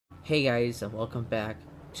Hey guys, and welcome back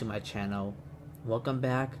to my channel. Welcome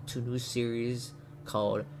back to a new series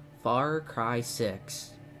called Far Cry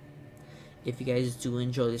 6. If you guys do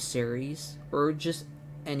enjoy this series, or just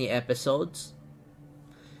any episodes,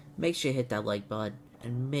 make sure you hit that like button,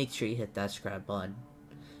 and make sure you hit that subscribe button.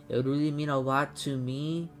 It would really mean a lot to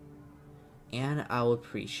me, and I would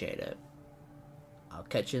appreciate it. I'll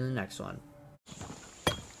catch you in the next one.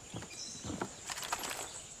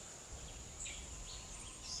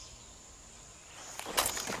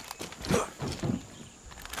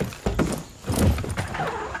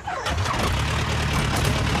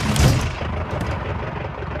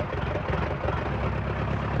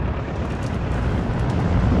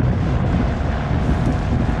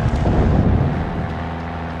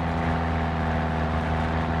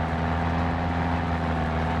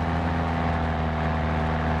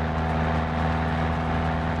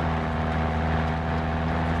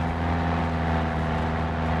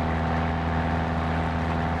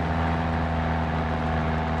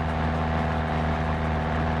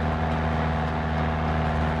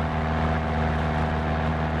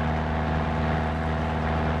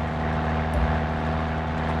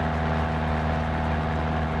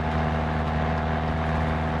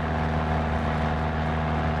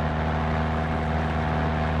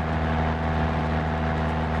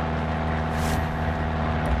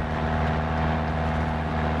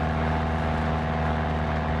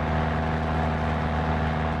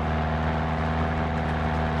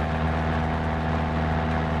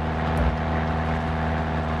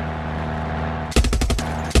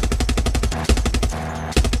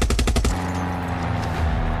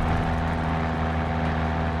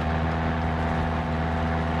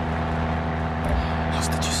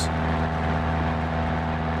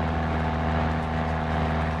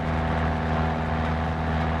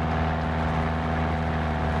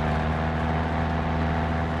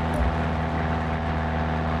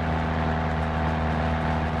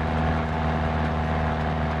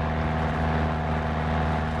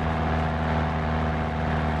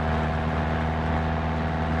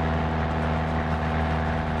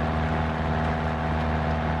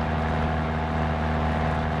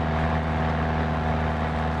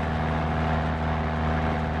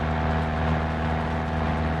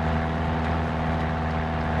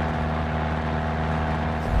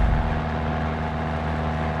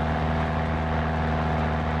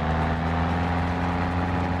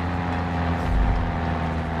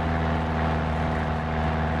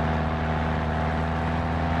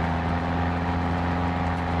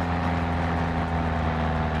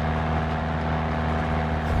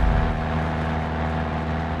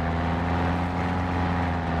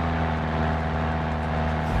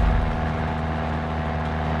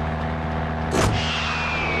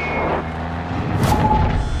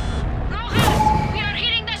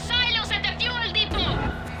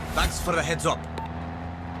 For the heads up.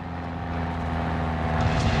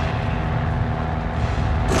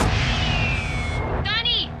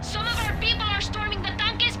 Danny, some of our people are storming the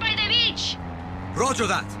tanques by the beach. Roger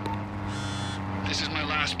that. This is my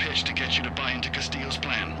last pitch to get you to buy into Castillo's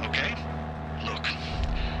plan, okay? Look,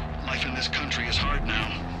 life in this country is hard now.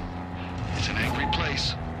 It's an angry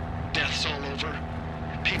place. Death's all over.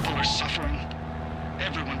 People are suffering.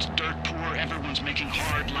 Everyone's dirt poor. Everyone's making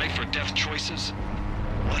hard life or death choices.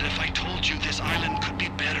 What if I told you this island could be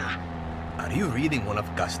better? Are you reading one of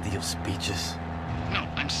Castillo's speeches? No,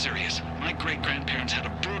 I'm serious. My great-grandparents had a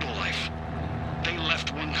brutal life. They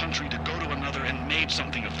left one country to go to another and made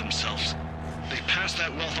something of themselves. They passed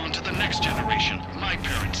that wealth on to the next generation. My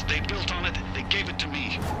parents, they built on it, they gave it to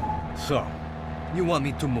me. So, you want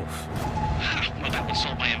me to move? Well, that would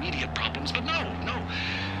solve my immediate problems, but no.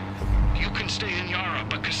 You can stay in Yara,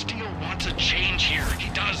 but Castillo wants a change here.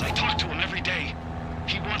 He does. I talk to him every day.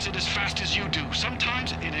 He wants it as fast as you do.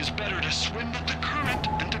 Sometimes it is better to swim with the current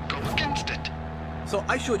than to go against it. So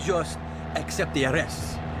I should just accept the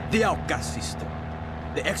arrests, the outcast system,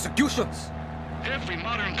 the executions. Every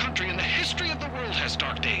modern country in the history of the world has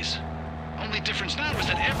dark days. Only difference now is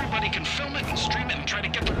that everybody can film it and stream it and try to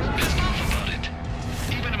get the world pissed off about it.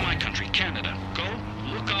 Even in my country, Canada, go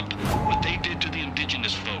look up what they did to the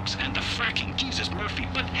indigenous folks and the fracking Jesus Murphy.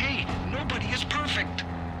 But hey, nobody is perfect.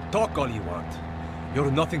 Talk all you want. You're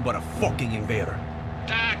nothing but a fucking invader.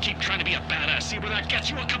 Keep trying to be a badass. See where that gets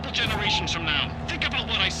you a couple generations from now. Think about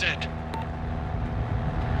what I said.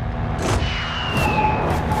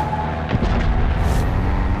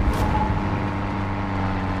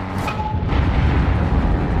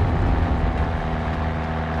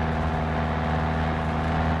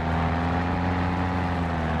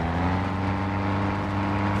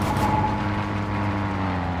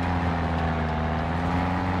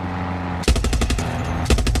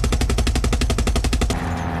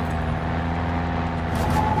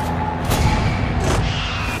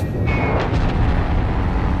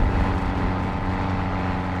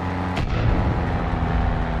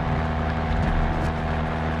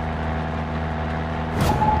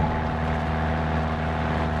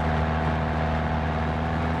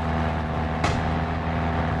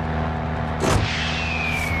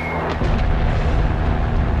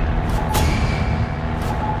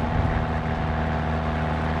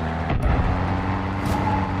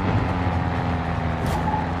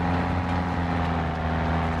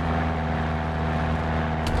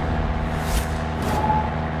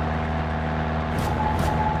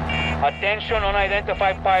 Attention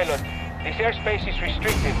unidentified pilots. This airspace is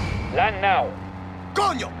restricted. Land now.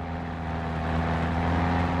 Coño!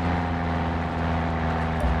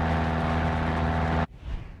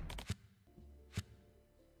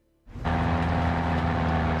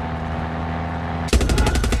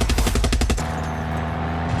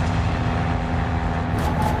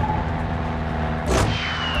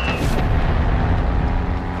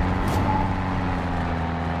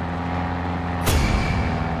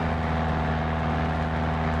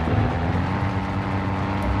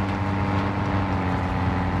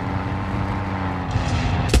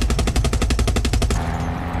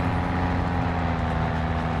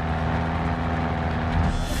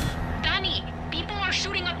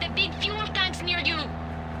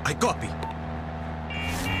 I copy.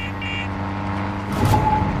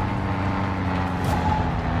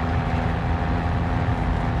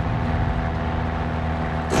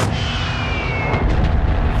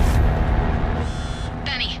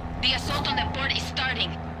 Danny, the assault on the port is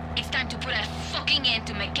starting. It's time to put a fucking end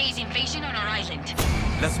to McKay's invasion on our island.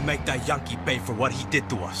 Let's make that Yankee pay for what he did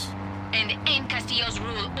to us. And end Castillo's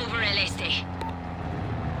rule over El Este.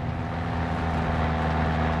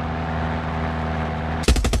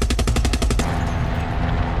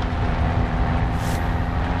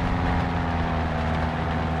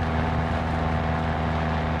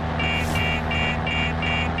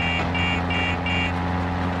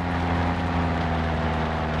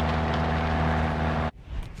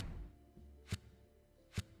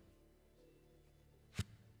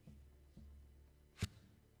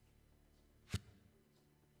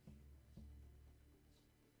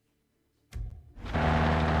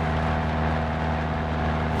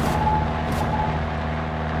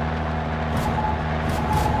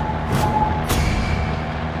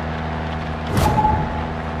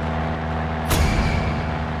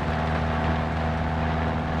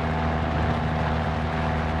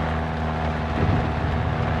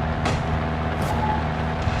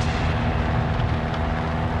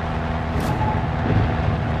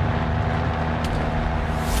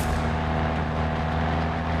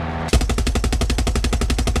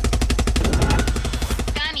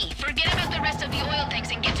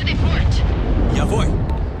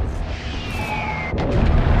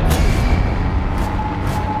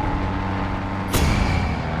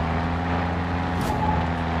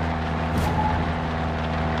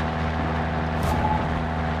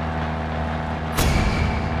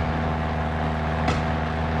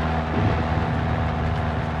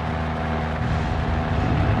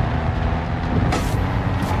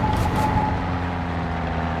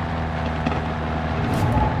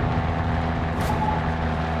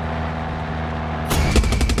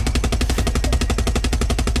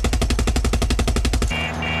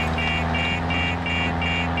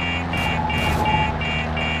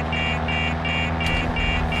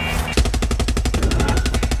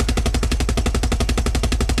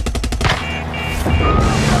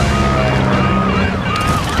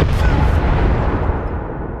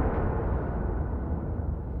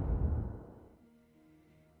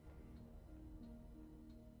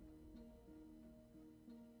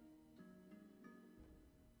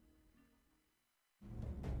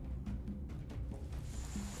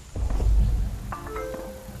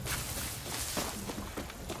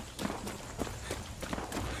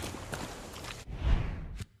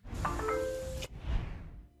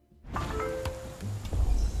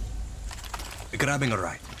 Grabbing a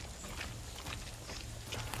ride.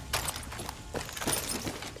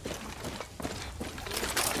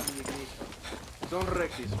 Don't wreck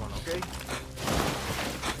this one, okay?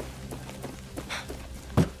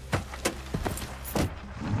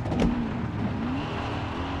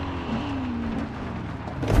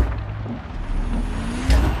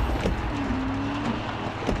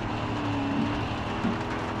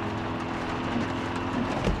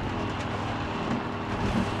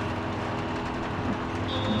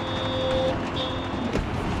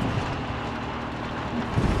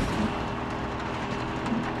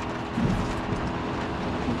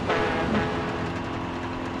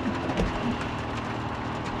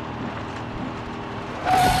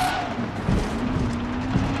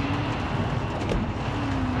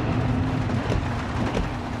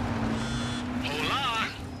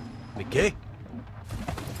 Okay.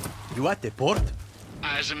 You at the port?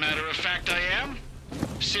 As a matter of fact, I am.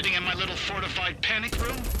 Sitting in my little fortified panic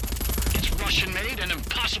room. It's Russian-made and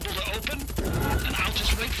impossible to open. And I'll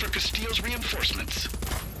just wait for Castillo's reinforcements.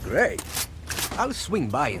 Great. I'll swing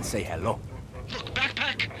by and say hello. Look,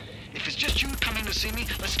 Backpack, if it's just you coming to see me,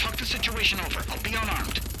 let's talk the situation over. I'll be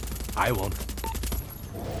unarmed. I won't.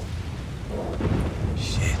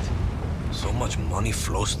 Shit. So much money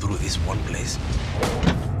flows through this one place.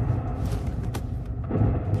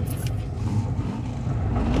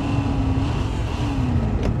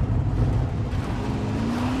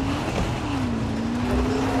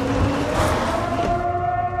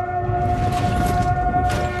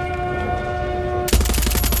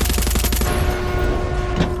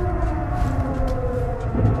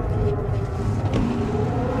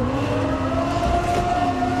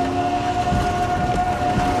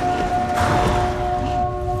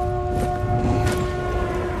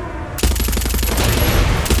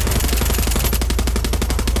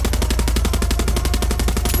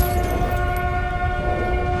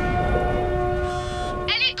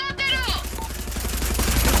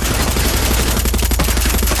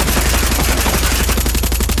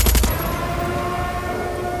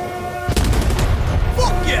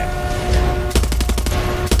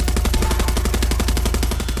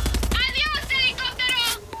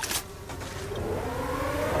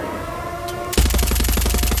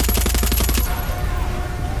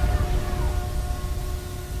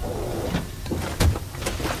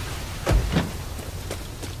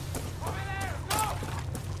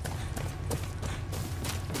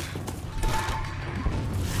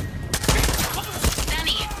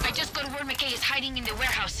 In the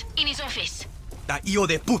warehouse, in his office. That hijo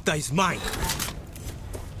de puta is mine.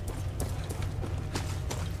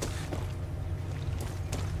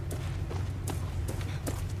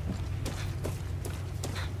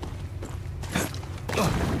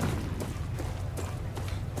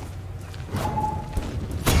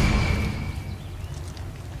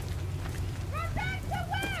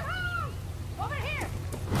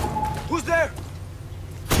 Who's there?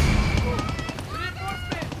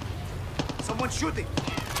 Someone's shooting.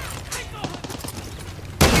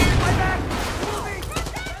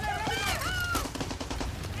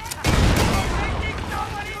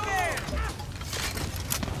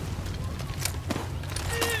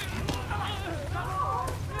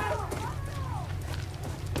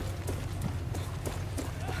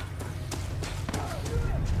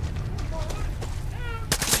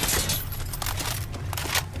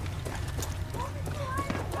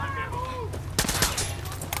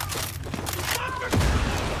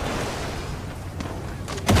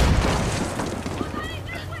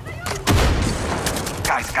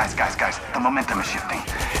 Guys, the momentum is shifting.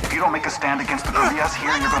 If you don't make a stand against the guerrillas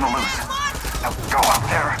here, you're gonna lose. Now go out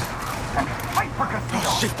there and fight for Castillo.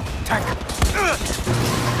 Oh, shit! Tank!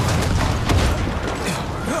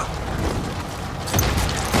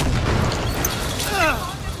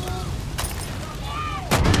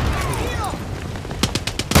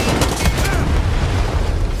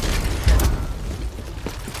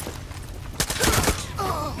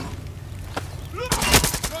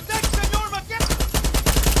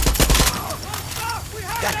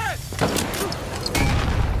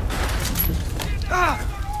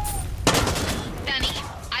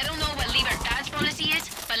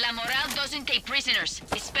 Prisoners,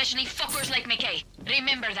 especially fuckers like McKay.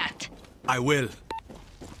 Remember that. I will.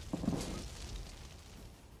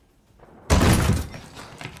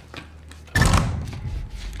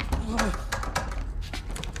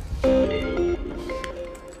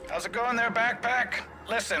 How's it going there, backpack?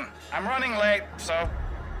 Listen, I'm running late, so...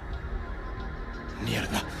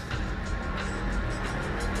 Mierda.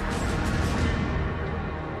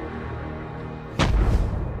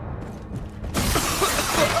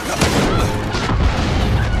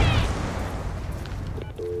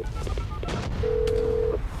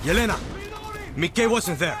 Yelena! Mickey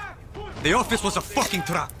wasn't there. The office was a fucking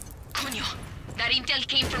trap. Coño, that intel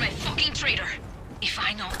came from a fucking traitor. If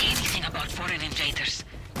I know anything about foreign invaders,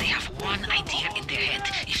 they have one idea in their head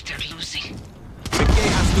if they're losing. Mickey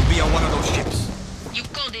has to be on one of those ships. You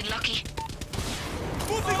called it, Lucky.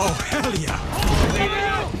 Oh, hell yeah!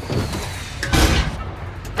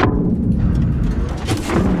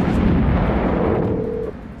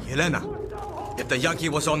 Yelena, if the Yankee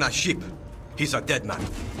was on that ship, he's a dead man.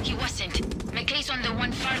 He wasn't. McKay's on the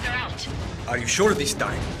one farther out. Are you sure this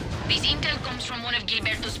time? This intel comes from one of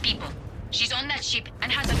Gilberto's people. She's on that ship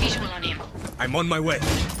and has a visual on him. I'm on my way.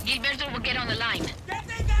 Gilberto will get on the line.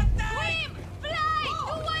 Swim! Fly! Do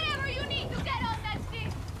whatever you need to get on that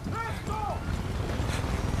ship! Let's go!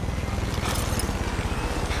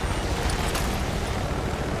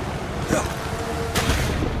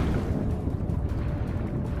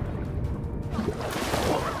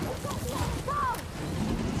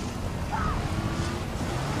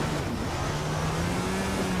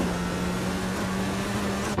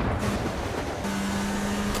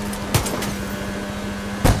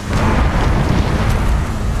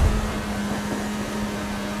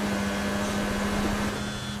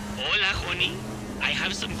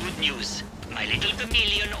 news. My little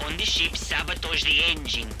chameleon on the ship sabotaged the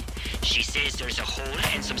engine. She says there's a hole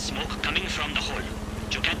and some smoke coming from the hole.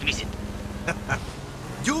 You can't miss it.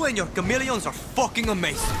 You and your chameleons are fucking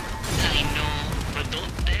amazing. I know, but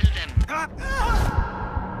don't tell them.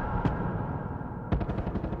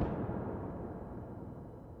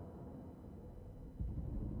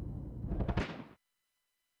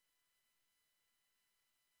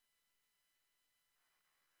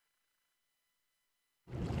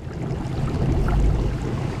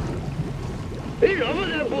 Enough of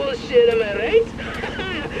that bullshit, am I right?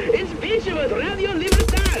 It's bitch about Radio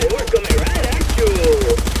Libertad. We're coming right at you.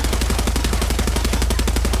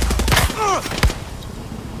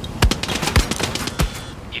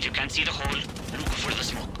 If you can't see the hole, look for the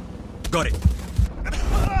smoke. Got it.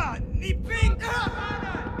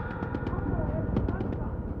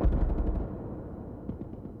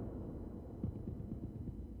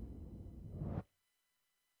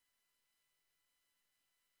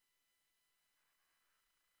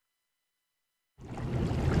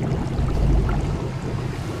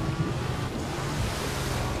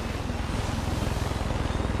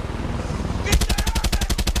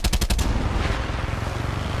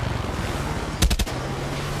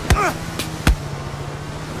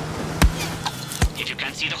 If you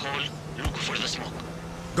can't see the hole, look for the smoke.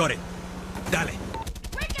 Got it. Dale.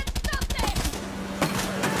 We can stop this!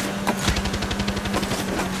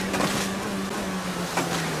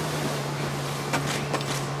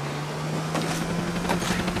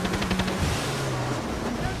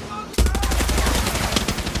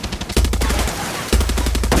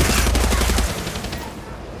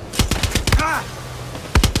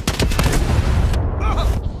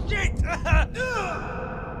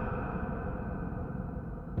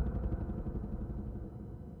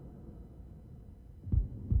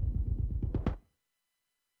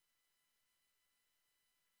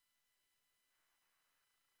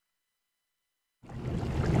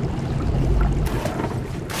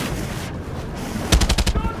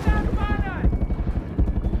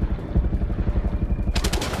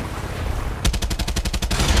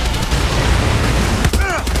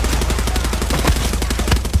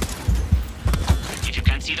 If you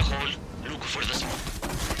can't see the hole, look for the smoke.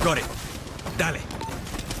 Got it. Dale.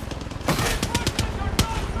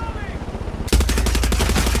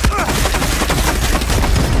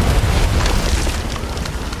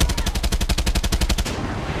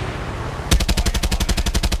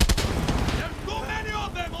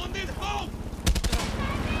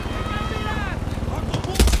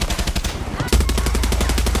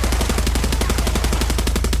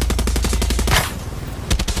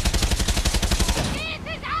 This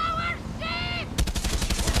is our ship!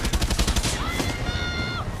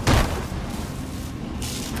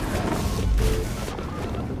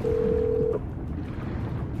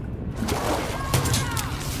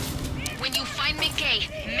 When you find McKay,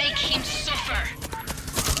 make him suffer.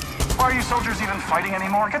 Why are you soldiers even fighting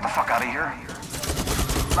anymore? Get the fuck out of here.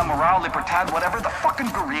 La Morale, Libertad, whatever, the fucking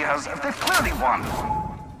guerrillas, they've clearly won.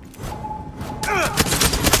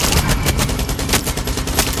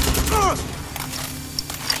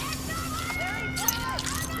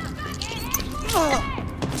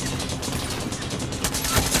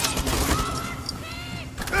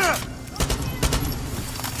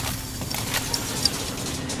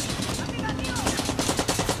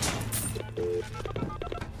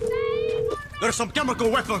 There's some chemical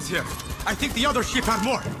weapons here. I think the other ship had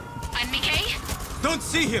more. And McKay? Don't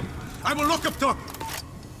see him. I will look up top.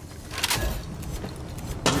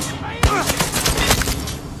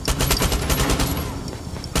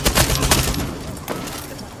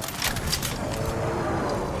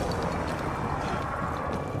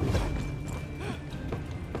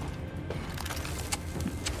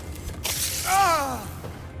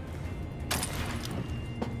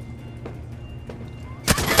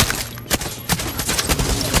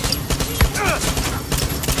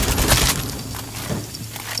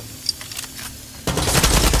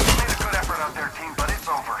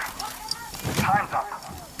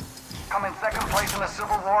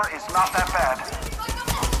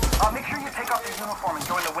 Make sure you take off your uniform and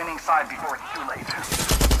join the winning side before it's too late.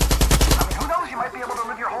 I mean, who knows? You might be able to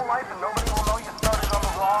live your whole life and nobody will know you started on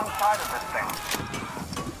the wrong side of this thing.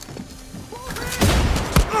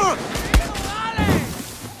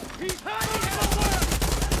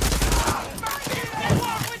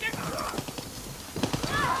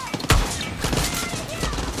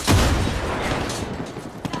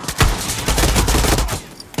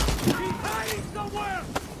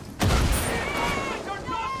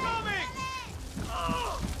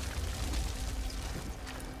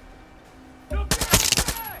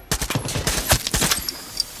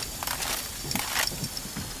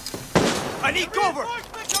 I need cover!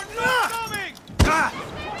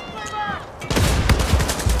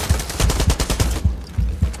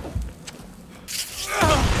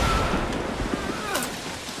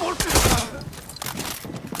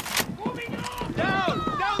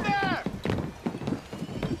 Down there!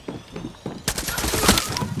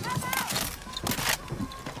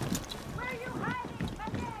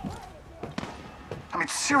 I mean,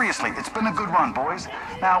 seriously, it's been a good run, boys.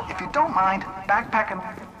 Now, if you don't mind, backpack and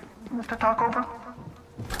to talk over?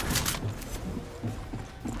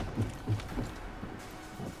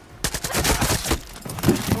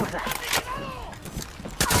 What was that?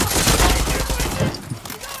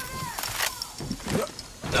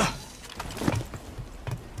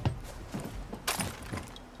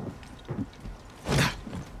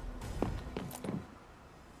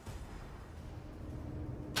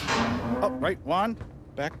 Oh, right, Juan.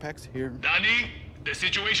 Backpack's here. Danny, the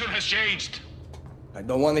situation has changed. I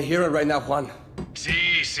don't want to hear it right now, Juan. See,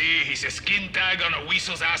 he's a skin tag on a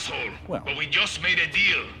weasel's asshole. Well. But we just made a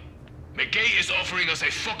deal. McKay is offering us a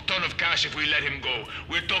fuck ton of cash if we let him go.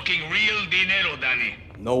 We're talking real dinero, Danny.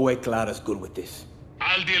 No way Clara's good with this.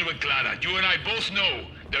 I'll deal with Clara. You and I both know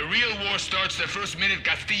the real war starts the first minute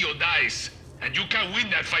Castillo dies. And you can't win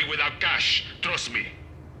that fight without cash. Trust me.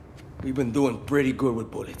 We've been doing pretty good with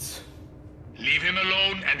bullets. Leave him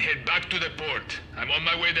alone and head back to the port. I'm on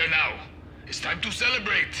my way there now. It's time to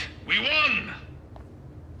celebrate. We won!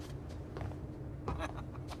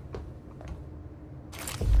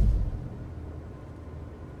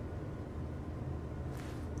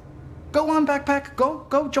 Go on, backpack.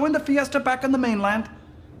 Go join the fiesta back on the mainland.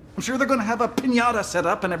 I'm sure they're gonna have a piñata set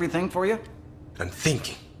up and everything for you. I'm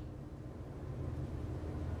thinking.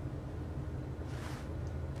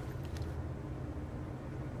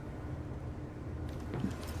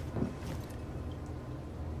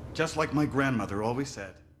 Just like my grandmother always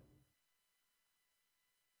said.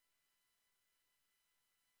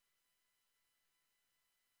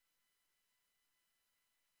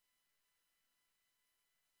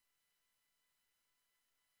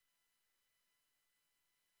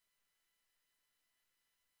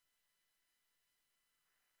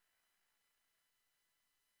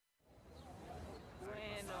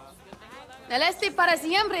 Celeste para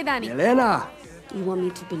siempre, Danny. Elena! You want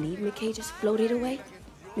me to believe McKay just floated away?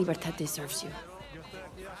 Libertad deserves you.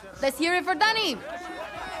 Let's hear it for Danny.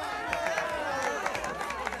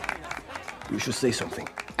 You should say something.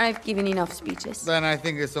 I've given enough speeches. Then I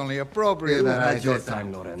think it's only appropriate that I That's your say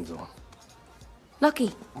something. time, Lorenzo.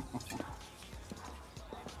 Lucky.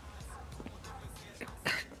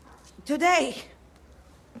 Today,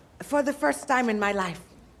 for the first time in my life,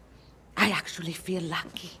 I actually feel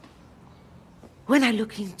lucky. When I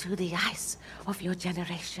look into the eyes of your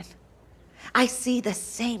generation, I see the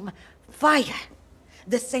same fire,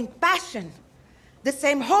 the same passion, the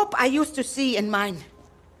same hope I used to see in mine.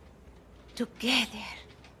 Together,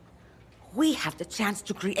 we have the chance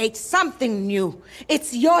to create something new.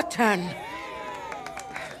 It's your turn.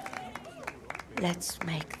 Let's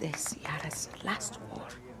make this Yara's last war.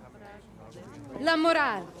 La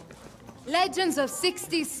Moral. Legends of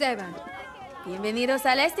 67. Bienvenidos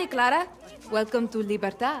al este, Clara. Welcome to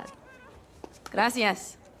Libertad.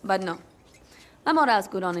 Gracias, but no. La Moral's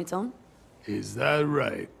good on its own. Is that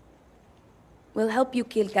right? We'll help you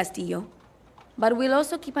kill Castillo, but we'll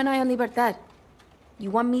also keep an eye on Libertad. You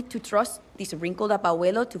want me to trust this wrinkled-up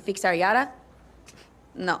abuelo to fix our Yara?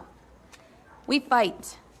 No. We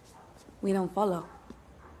fight. We don't follow.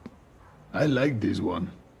 I like this one.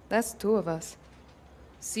 That's two of us.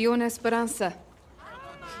 See you in Esperanza.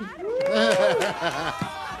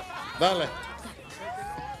 Dale.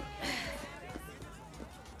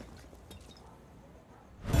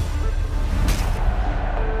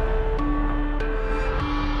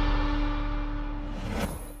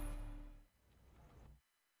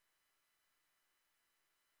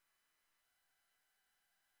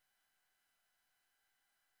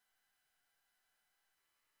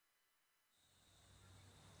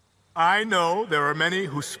 I know there are many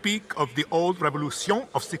who speak of the old Revolution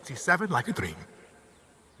of 67 like a dream.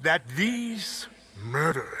 That these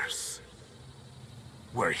murderers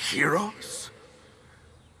were heroes.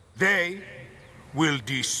 They will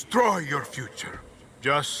destroy your future,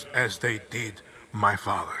 just as they did my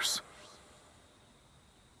father's.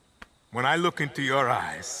 When I look into your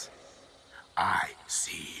eyes, I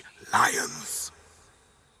see lions.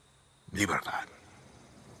 Libertad.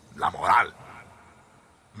 La Moral.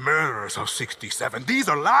 Murderers of 67. These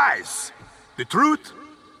are lies. The truth?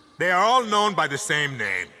 They are all known by the same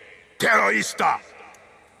name. Terrorista.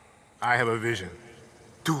 I have a vision.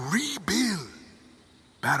 To rebuild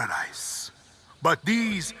paradise. But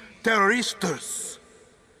these terroristas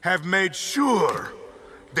have made sure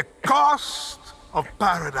the cost of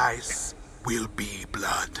paradise will be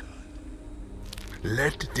blood.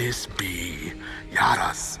 Let this be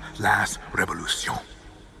Yara's last revolution.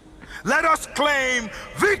 Let us claim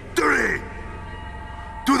victory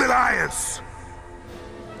to the Lions!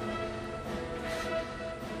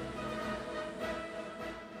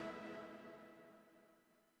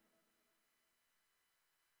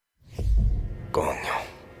 Coño.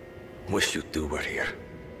 Wish you two were here.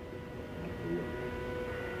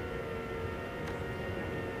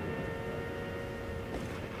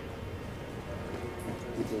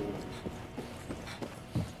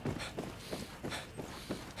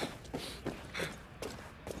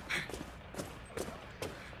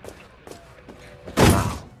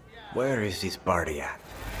 Now, where is this party at?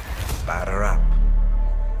 Batter up.